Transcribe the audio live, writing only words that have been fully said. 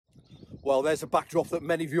Well, there's a backdrop that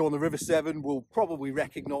many of you on the River Severn will probably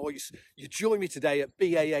recognise. You join me today at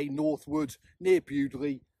BAA Northwood near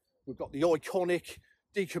Bewdley. We've got the iconic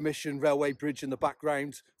decommissioned railway bridge in the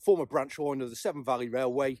background, former branch line of the Severn Valley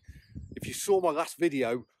Railway. If you saw my last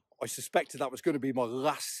video, I suspected that was going to be my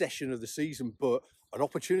last session of the season, but an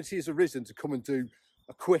opportunity has arisen to come and do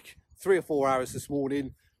a quick 3 or 4 hours this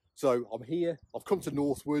morning. So I'm here, I've come to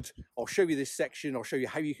Northwood, I'll show you this section, I'll show you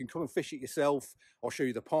how you can come and fish it yourself, I'll show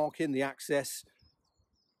you the parking, the access,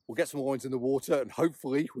 we'll get some lines in the water and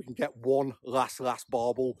hopefully we can get one last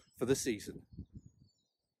barbel for the season.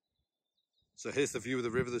 So here's the view of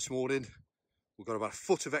the river this morning. We've got about a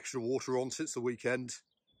foot of extra water on since the weekend.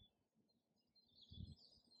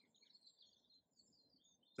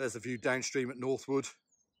 There's the view downstream at Northwood.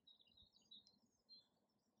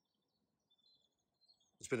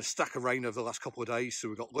 There's been a stack of rain over the last couple of days, so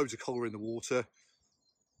we've got loads of colour in the water.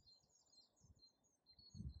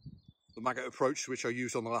 The maggot approach, which I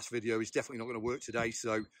used on the last video, is definitely not going to work today,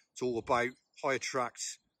 so it's all about high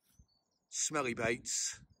attract, smelly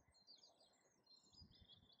baits.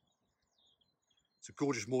 It's a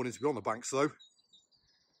gorgeous morning to be on the banks though.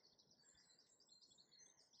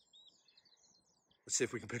 Let's see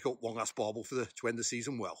if we can pick up one last barbel to end the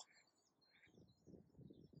season well.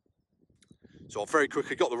 So I've very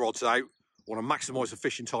quickly got the rods out. I want to maximise the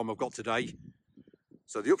fishing time I've got today.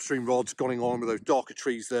 So the upstream rod's gone in line with those darker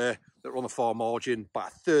trees there that are on the far margin,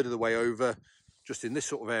 about a third of the way over, just in this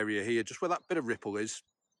sort of area here, just where that bit of ripple is.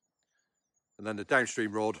 And then the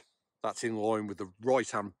downstream rod, that's in line with the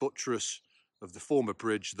right-hand buttress of the former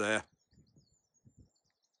bridge there.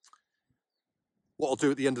 What I'll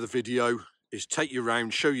do at the end of the video is take you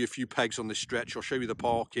around, show you a few pegs on this stretch. I'll show you the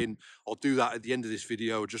parking. I'll do that at the end of this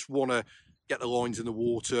video. I just want to get the lines in the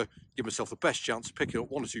water, give myself the best chance of picking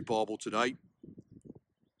up 1 or 2 barbel today.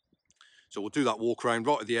 So we'll do that walk around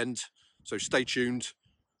right at the end. So stay tuned.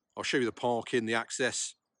 I'll show you the parking, the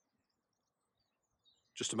access,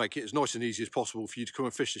 just to make it as nice and easy as possible for you to come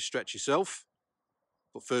and fish this stretch yourself.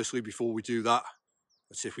 But firstly, before we do that,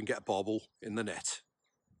 let's see if we can get a barbel in the net.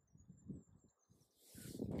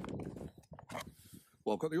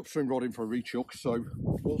 Well, I've got the upstream rod in for a rechuck, so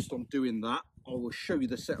whilst I'm doing that, I will show you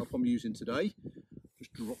the setup I'm using today.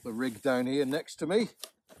 Just drop the rig down here next to me.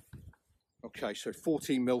 Okay, so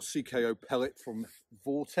 14mm CKO pellet from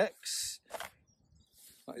Vortex.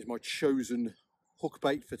 That is my chosen hook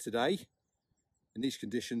bait for today. In these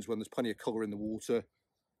conditions, when there's plenty of colour in the water,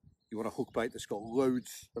 you want a hook bait that's got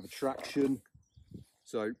loads of attraction.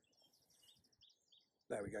 So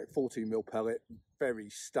there we go, 14mm pellet, very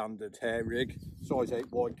standard hair rig, size 8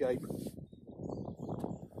 wide gape.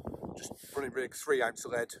 Just running rig, 3 ounce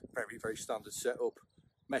lead, very standard setup.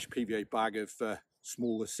 Mesh PVA bag of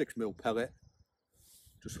smaller 6mm pellet.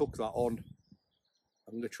 Just hook that on,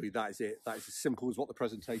 and literally that is it. That is as simple as what the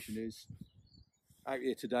presentation is. Out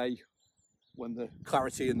here today, when the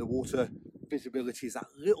clarity in the water visibility is that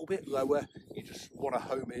little bit lower, you just want to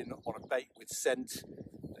home in on a bait with scent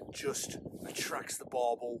that just attracts the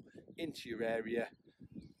barbel into your area.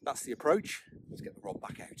 That's the approach. Let's get the rod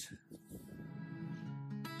back out.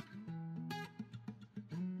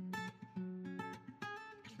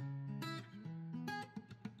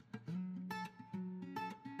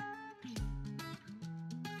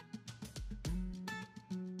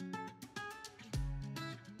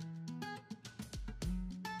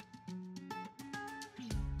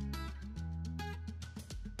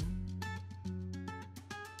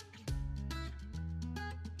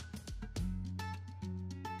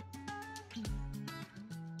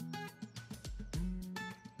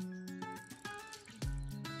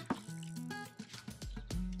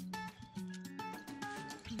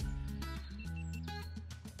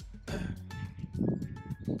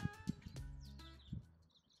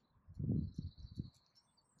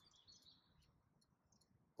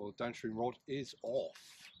 Well, the downstream rod is off.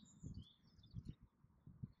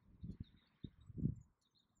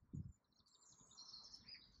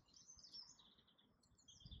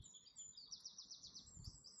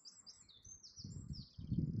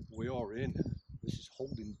 We are in. This is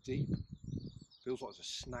holding deep. Feels like there's a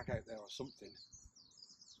snag out there or something.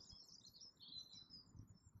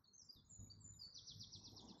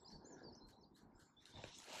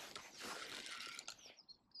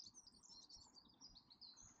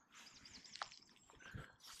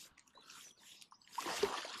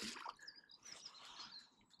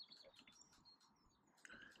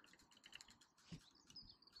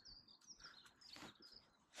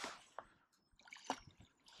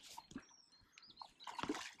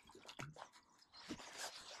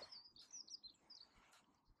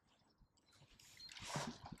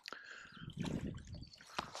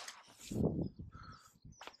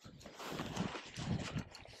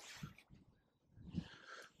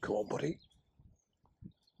 Come on, buddy.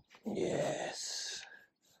 Yes.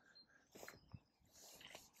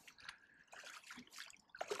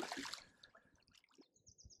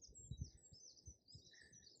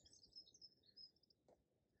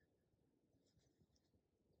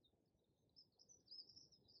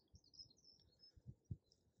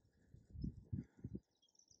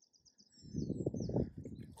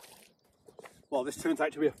 Well, this turns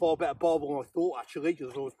out to be a far better barbel than I thought, actually,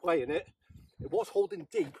 because as I was playing it, it was holding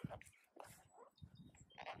deep.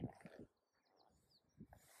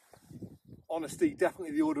 Honesty,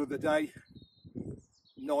 definitely the order of the day.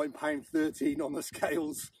 £9.13 on the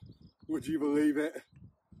scales. Would you believe it?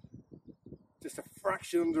 Just a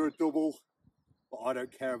fraction under a double, but I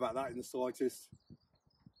don't care about that in the slightest.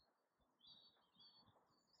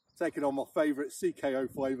 Taking on my favourite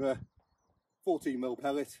CKO flavour, 14mm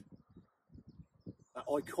pellet. That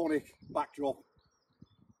iconic backdrop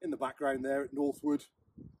in the background there at Northwood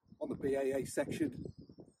on the BAA section.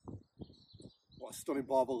 What a stunning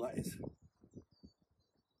barbel that is. Well,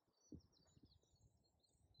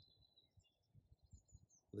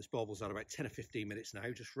 this barbel's had about 10 or 15 minutes now,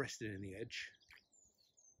 just resting in the edge.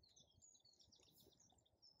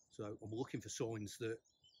 So I'm looking for signs that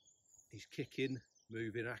he's kicking,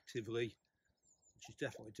 moving actively, which he's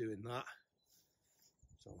definitely doing that.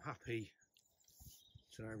 So I'm happy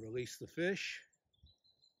to now release the fish.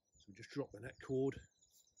 So just drop the net cord.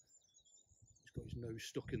 He's got his nose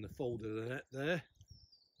stuck in the fold of the net there.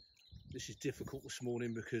 This is difficult this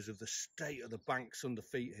morning because of the state of the banks under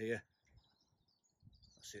feet here.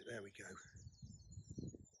 That's it, there we go.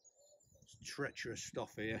 It's treacherous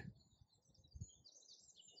stuff here.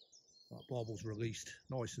 That barbel's released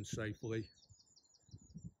nice and safely.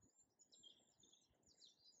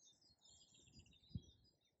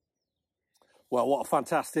 Well, what a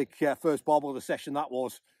fantastic first barbel of the session that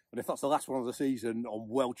was. And if that's the last one of the season, I'm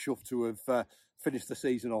well chuffed to have finished the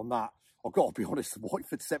season on that. I've got to be honest, the wife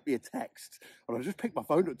had sent me a text and I just picked my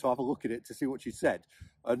phone up to have a look at it to see what she said.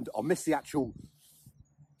 And I missed the actual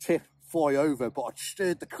tip fly over, but I just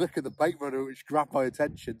heard the click of the bait runner, which grabbed my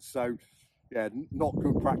attention. So yeah, not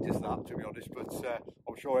good practice that, to be honest, but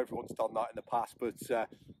I'm sure everyone's done that in the past. But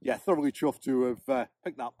yeah, thoroughly chuffed to have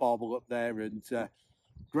picked that barbel up there, and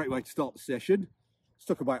great way to start the session. It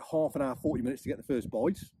took about half an hour, 40 minutes to get the first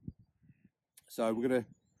bites. So we're going to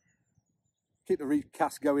keep the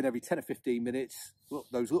recast going every 10 or 15 minutes. Look,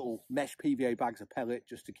 those little mesh PVA bags of pellet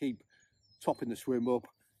just to keep topping the swim up,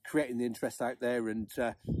 creating the interest out there. And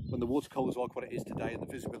when the watercolour's like what it is today and the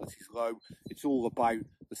visibility's low, it's all about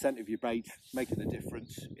the centre of your bait making the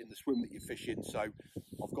difference in the swim that you're fishing. So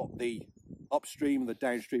I've got the upstream and the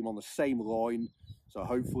downstream on the same line, so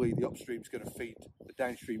hopefully the upstream's going to feed the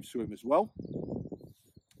downstream swim as well.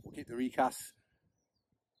 We'll keep the recasts,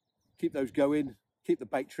 keep those going, keep the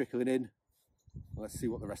bait trickling in, and let's see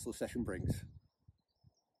what the rest of the session brings.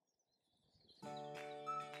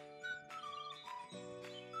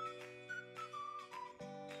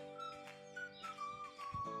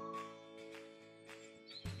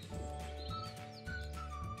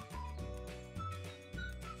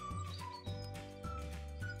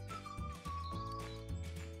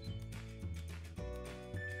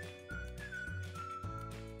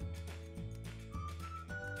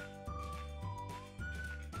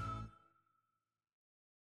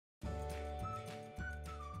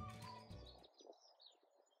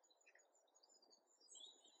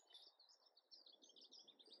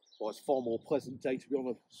 Well, it's a far more pleasant day to be on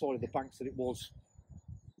the side of the banks than it was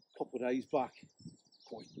a couple of days back.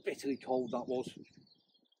 Quite bitterly cold that was.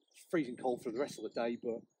 It's freezing cold for the rest of the day,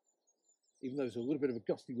 but even though there's a little bit of a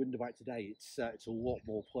gusty wind about today, it's a lot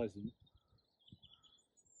more pleasant.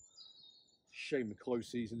 Shame the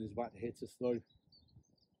close season is about to hit us though.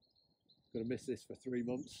 Gonna miss this for 3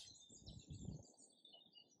 months.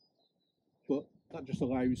 But that just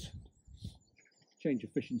allows change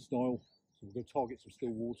of fishing style. So we're going to target some still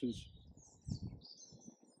waters.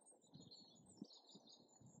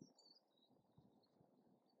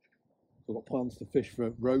 We've got plans to fish for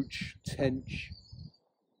roach, tench,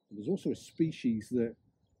 and there's also a species that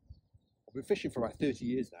I've been fishing for about 30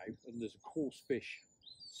 years now, and there's a coarse fish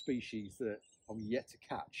species that I'm yet to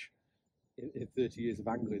catch in 30 years of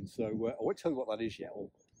angling. So I won't tell you what that is yet.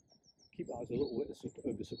 I'll keep that as a little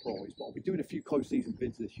bit of a surprise, but I'll be doing a few close season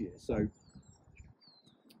vids this year. So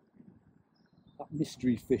that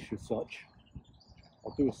mystery fish as such,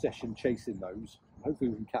 I'll do a session chasing those. Hopefully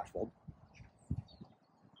we can catch one.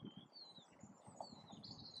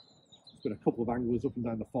 There's been a couple of anglers up and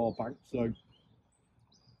down the far bank, so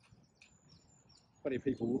plenty of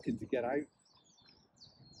people looking to get out.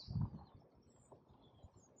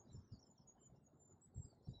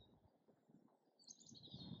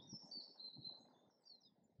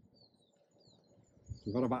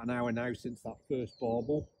 We've got about an hour now since that first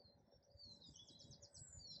barbel.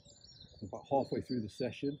 About halfway through the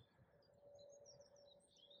session.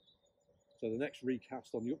 So the next recast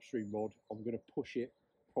on the upstream rod, I'm going to push it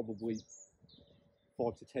probably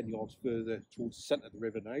 5 to 10 yards further towards the centre of the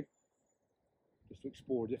river now, just to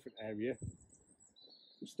explore a different area.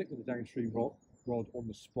 We'll stick with the downstream rod on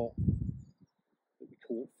the spot that we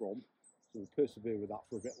caught from, so we'll persevere with that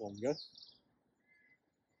for a bit longer.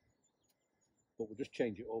 But we'll just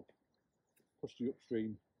change it up, push the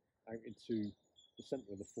upstream out into the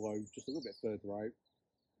centre of the flow, just a little bit further out.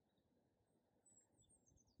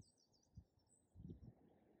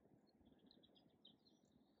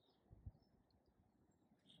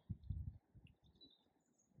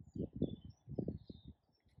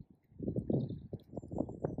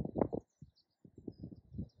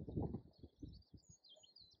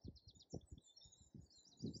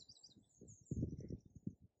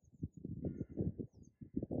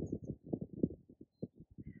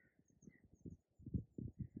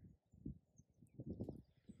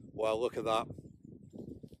 Well, look at that.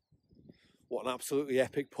 What an absolutely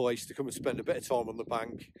epic place to come and spend a bit of time on the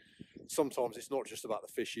bank. Sometimes it's not just about the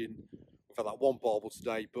fishing. We've had that one barbel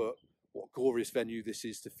today, but what a glorious venue this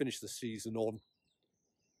is to finish the season on.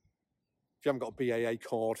 If you haven't got a BAA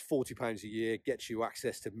card, £40 a year gets you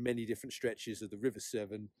access to many different stretches of the River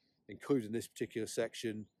Severn, including this particular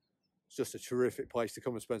section. It's just a terrific place to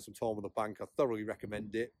come and spend some time on the bank. I thoroughly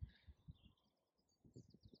recommend it.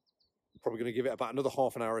 Probably going to give it about another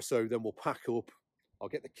half an hour or so, then we'll pack up. I'll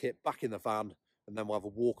get the kit back in the van, and then we'll have a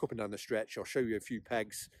walk up and down the stretch. I'll show you a few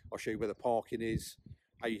pegs. I'll show you where the parking is,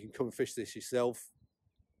 how you can come and fish this yourself.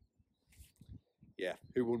 Yeah,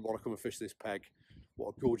 who wouldn't want to come and fish this peg?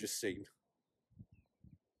 What a gorgeous scene.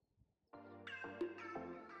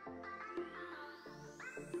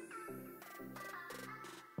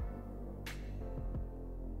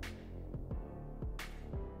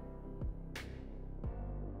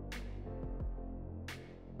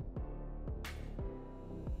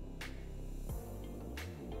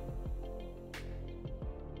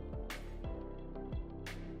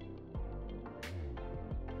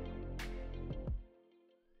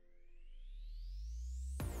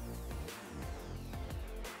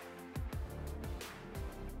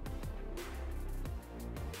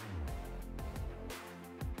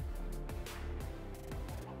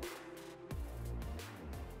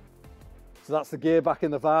 So that's the gear back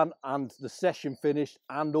in the van and the session finished,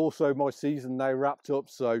 and also my season now wrapped up.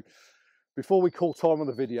 So before we call time on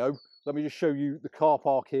the video, let me just show you the car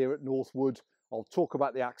park here at Northwood. I'll talk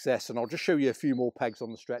about the access, and I'll just show you a few more pegs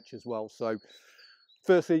on the stretch as well. So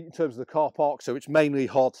firstly, in terms of the car park, so it's mainly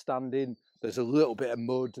hard standing. There's a little bit of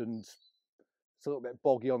mud and it's a little bit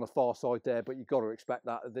boggy on the far side there, but you've got to expect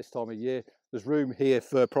that at this time of year. There's room here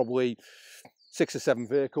for probably 6 or 7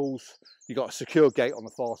 vehicles. You've got a secure gate on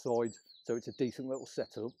the far side, so it's a decent little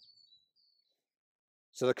setup.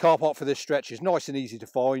 So the car park for this stretch is nice and easy to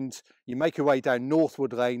find. You make your way down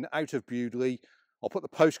Northwood Lane out of Bewdley. I'll put the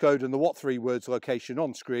postcode and the what 3 words location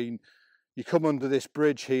on screen. You come under this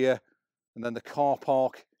bridge here, and then the car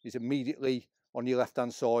park is immediately on your left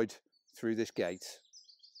hand side through this gate.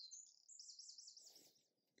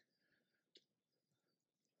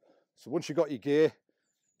 So once you've got your gear,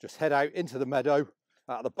 just head out into the meadow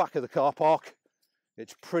at the back of the car park.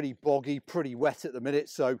 It's pretty boggy, pretty wet at the minute,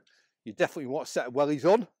 so you definitely want a set of wellies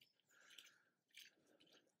on.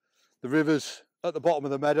 The river's at the bottom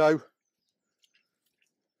of the meadow.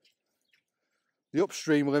 The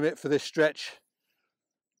upstream limit for this stretch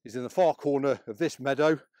is in the far corner of this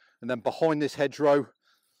meadow, and then behind this hedgerow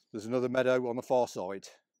there's another meadow on the far side.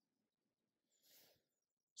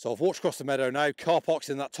 So I've walked across the meadow now. Car park's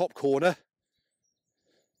in that top corner.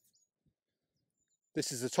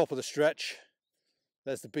 This is the top of the stretch.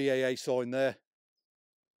 There's the BAA sign there.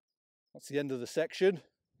 That's the end of the section.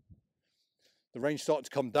 The rain's starting to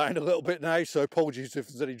come down a little bit now, so apologies if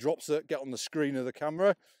there's any drops that get on the screen of the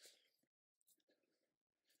camera.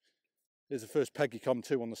 Here's the first peg you come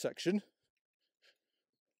to on the section.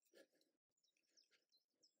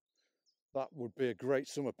 That would be a great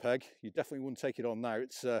summer peg. You definitely wouldn't take it on now.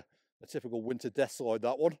 It's a typical winter death slide,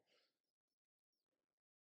 that one.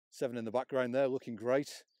 7 in the background there, looking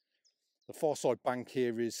great. The far side bank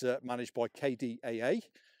here is managed by KDAA.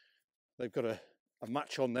 They've got a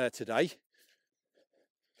match on there today.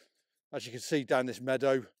 As you can see down this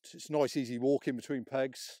meadow, it's nice easy walking between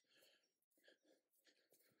pegs.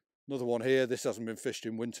 Another one here. This hasn't been fished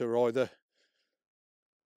in winter either.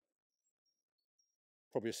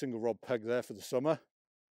 Probably a single rod peg there for the summer.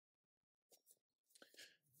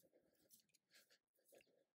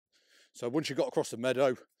 So once you got across the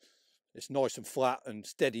meadow, It's nice and flat and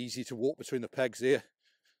it's dead easy to walk between the pegs here.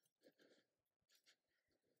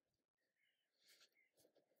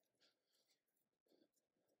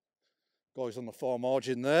 Guys on the far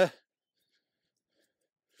margin there.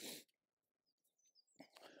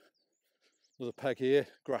 Another peg here,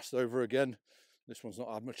 grassed over again. This one's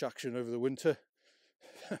not had much action over the winter.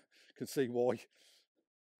 Can see why.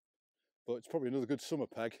 But it's probably another good summer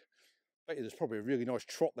peg. Bet you there's probably a really nice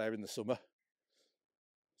trot there in the summer.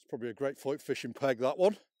 It's probably a great float fishing peg, that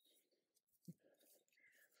one.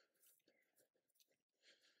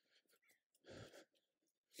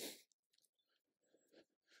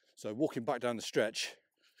 So walking back down the stretch,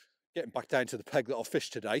 getting back down to the peg that I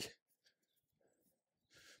fished today.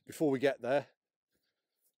 Before we get there,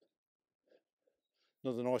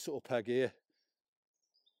 another nice little peg here.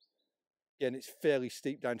 Again, it's fairly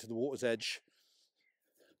steep down to the water's edge.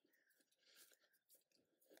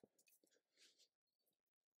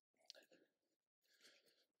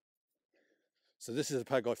 So this is a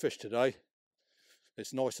peg I fished today.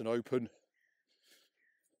 It's nice and open.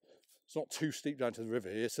 It's not too steep down to the river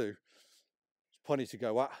here, so there's plenty to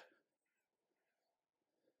go at.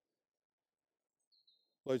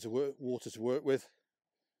 Loads of water to work with.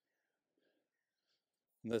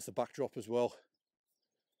 And there's the backdrop as well.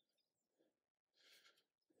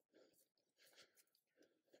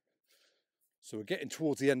 So we're getting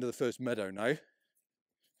towards the end of the first meadow now.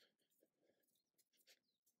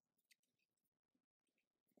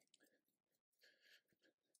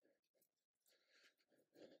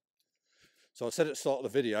 So I said at the start of the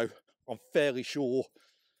video, I'm fairly sure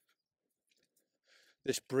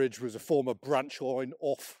this bridge was a former branch line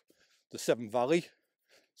off the Severn Valley.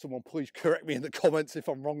 Someone please correct me in the comments if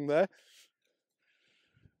I'm wrong there.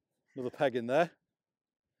 Another peg in there.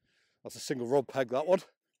 That's a single rod peg, that one.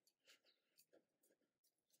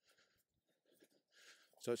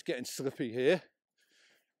 So it's getting slippy here,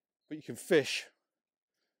 but you can fish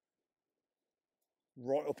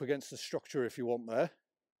right up against the structure if you want there.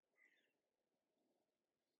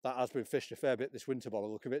 That has been fished a fair bit this winter by the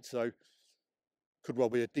look of it, so could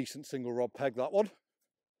well be a decent single rod peg, that one.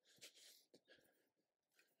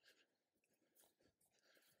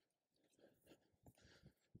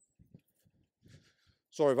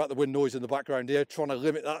 Sorry about the wind noise in the background here, trying to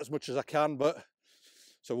limit that as much as I can, but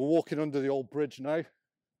so we're walking under the old bridge now.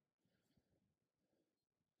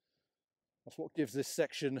 That's what gives this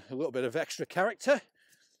section a little bit of extra character.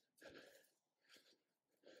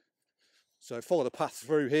 So follow the path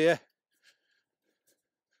through here.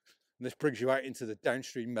 And this brings you out into the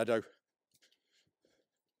downstream meadow.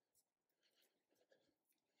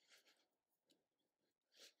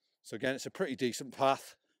 So again, it's a pretty decent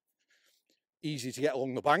path. Easy to get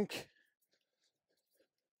along the bank.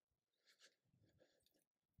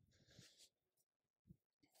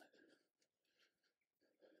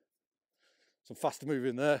 Some faster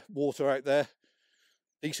moving there, water out there.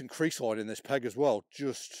 Decent crease line in this peg as well,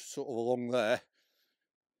 just sort of along there.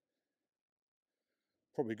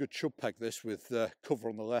 Probably a good chub peg this with cover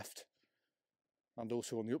on the left and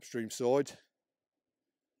also on the upstream side.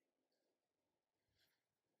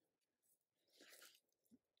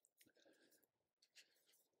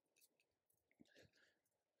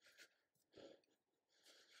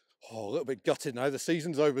 Oh, a little bit gutted now, the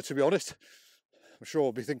season's over, to be honest. I'm sure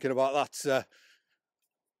I'll be thinking about that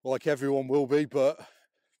like everyone will be, but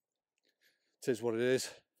it is what it is.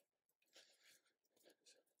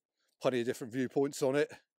 Plenty of different viewpoints on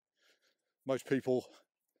it. Most people,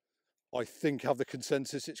 I think, have the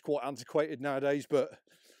consensus it's quite antiquated nowadays, but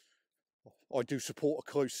I do support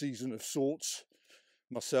a close season of sorts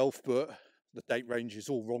myself, but the date range is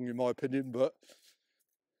all wrong in my opinion. But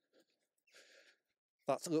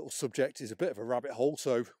that little subject is a bit of a rabbit hole,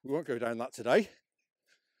 so we won't go down that today.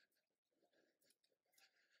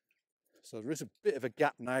 So there is a bit of a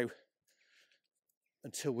gap now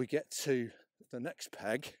until we get to the next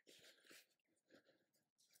peg.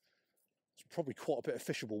 There's probably quite a bit of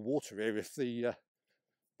fishable water here if the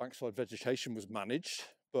bankside vegetation was managed,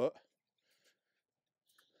 but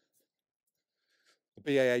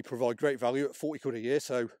the BAA provide great value at 40 quid a year,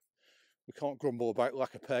 so we can't grumble about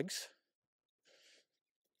lack of pegs.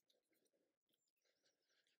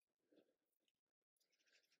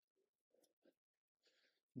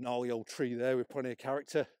 Gnarly old tree there with plenty of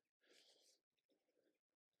character.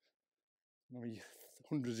 I mean,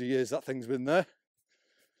 hundreds of years that thing's been there.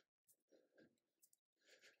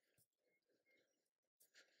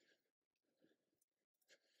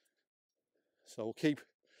 So we'll keep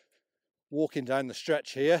walking down the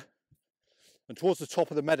stretch here, and towards the top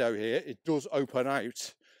of the meadow here it does open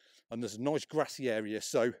out and there's a nice grassy area,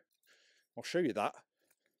 so I'll show you that.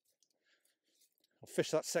 I've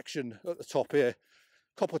fished that section at the top here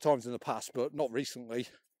a couple of times in the past, but not recently.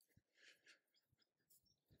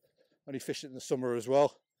 Only fished it in the summer as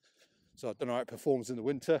well, so I don't know how it performs in the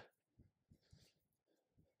winter.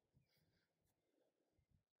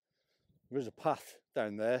 There is a path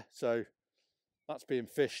down there, so that's being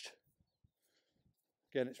fished.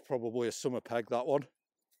 Again, it's probably a summer peg, that one.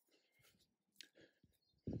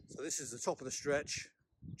 So this is the top of the stretch.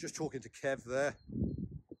 Just talking to Kev there.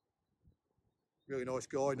 Really nice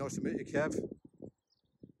guy, nice to meet you, Kev.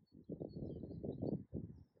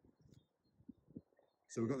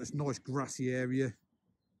 So we've got this nice grassy area,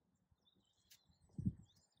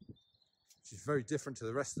 which is very different to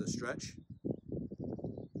the rest of the stretch.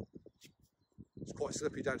 It's quite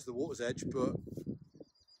slippery down to the water's edge, but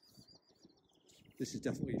this is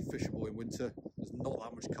definitely fishable in winter. There's not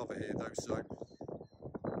that much cover here though, so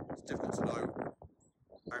it's difficult to know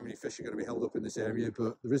how many fish are going to be held up in this area,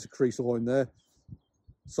 but there is a crease line there,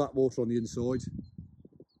 slack water on the inside.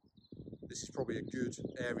 This is probably a good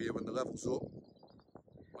area when the level's up,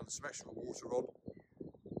 when there's some extra water on.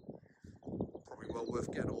 Probably well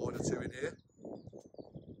worth getting a line or two in here.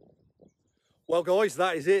 Well guys,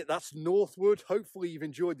 that is it. That's Northwood. Hopefully you've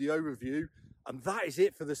enjoyed the overview. And that is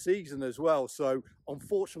it for the season as well. So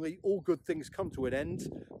unfortunately, all good things come to an end,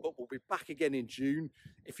 but we'll be back again in June.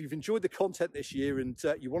 If you've enjoyed the content this year and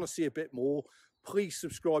you want to see a bit more, please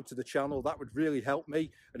subscribe to the channel. That would really help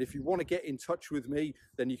me. And if you want to get in touch with me,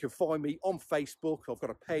 then you can find me on Facebook. I've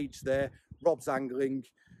got a page there, Rob's Angling.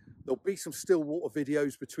 There'll be some still water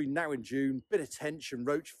videos between now and June, bit of tench and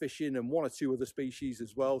roach fishing and one or two other species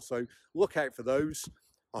as well. So look out for those.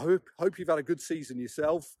 I hope you've had a good season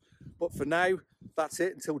yourself. But for now, that's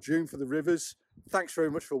it until June for the rivers. Thanks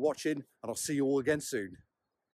very much for watching, and I'll see you all again soon.